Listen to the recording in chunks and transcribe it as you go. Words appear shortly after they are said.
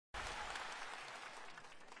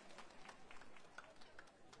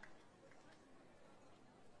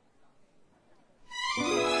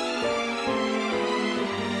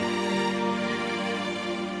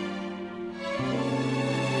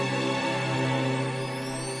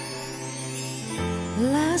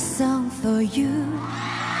Last song for you,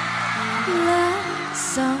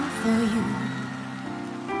 last song for you.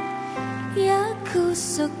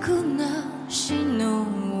 Yakusoku no shino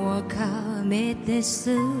wakame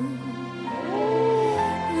desu.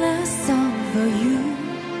 Last song for you,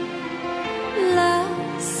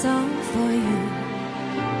 last song for you.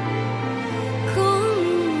 今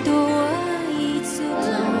度はいつと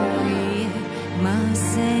言えませ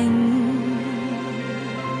ん。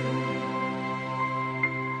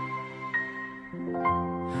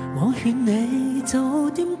我勸你早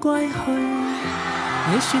點歸去，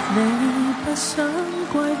你說你不想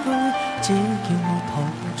歸去，只叫我抱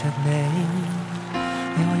着你。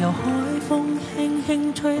悠悠海風輕輕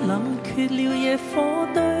吹，冷卻了野火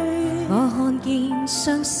堆。我看見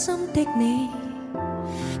傷心的你，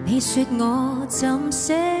你說我怎捨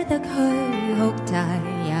得去，哭態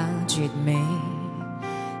也絕美。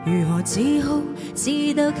如何止哭，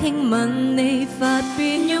只得輕吻你髮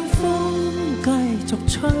邊，讓風繼續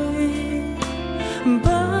吹，不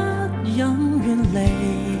忍遠離，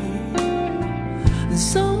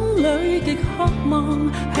心裏極渴望，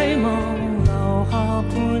希望留下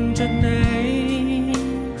伴着你。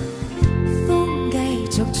風繼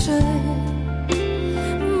續吹，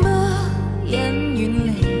不忍遠離，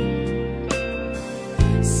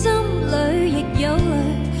心裏亦有淚，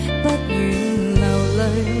不願流淚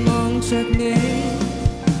望着你。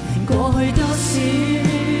過去多少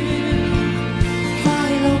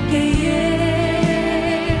記憶，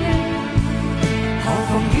何妨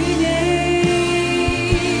與你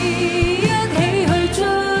一起去追，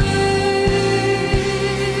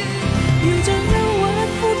要將憂鬱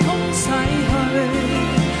苦痛洗去，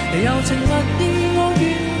柔情蜜意我願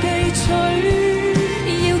記取，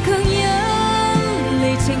要強忍離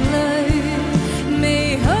情淚，未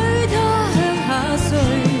許它向下垂，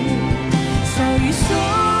愁與鎖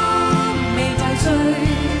未大醉，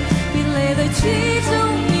別離淚始終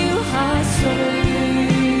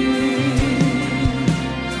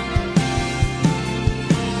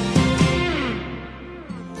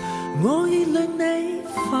我已令你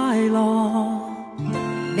快樂，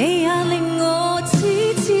你也令我痴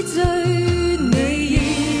痴醉，你已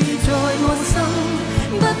在我心，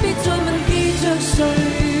不必再問記着誰，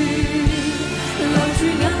留住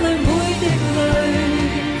眼淚每滴淚，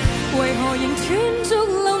為何仍斷續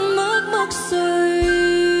流默默睡。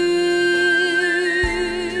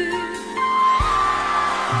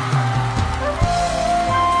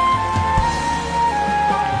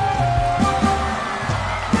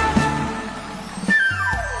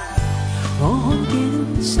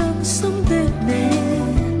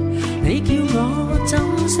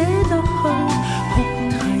捨得去，哭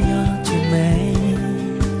態也絕美。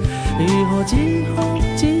如何止哭，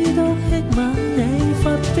只得輕吻你髮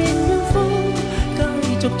邊，讓風繼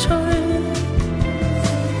續吹，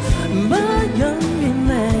不忍遠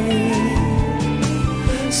離，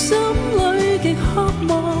心裏極渴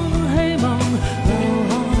望，希望留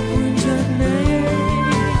下伴着你。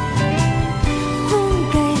風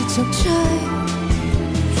繼續吹。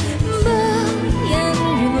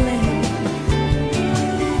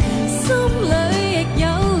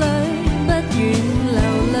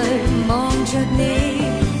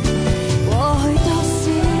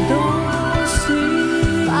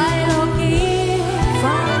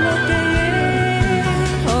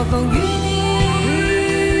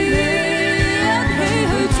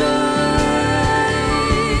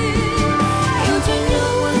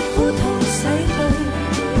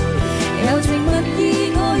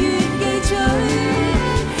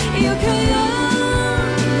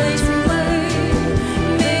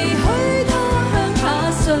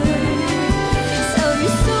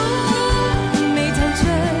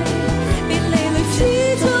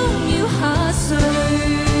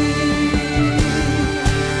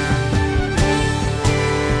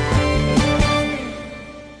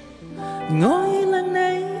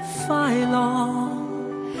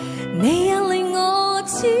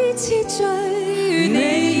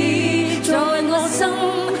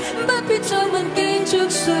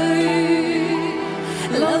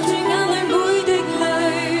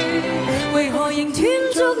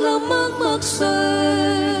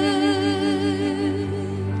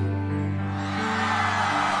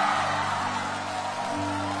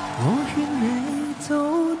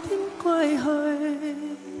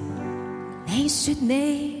你說你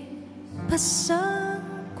不想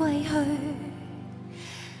歸去，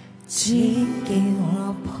只叫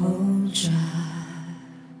我抱着。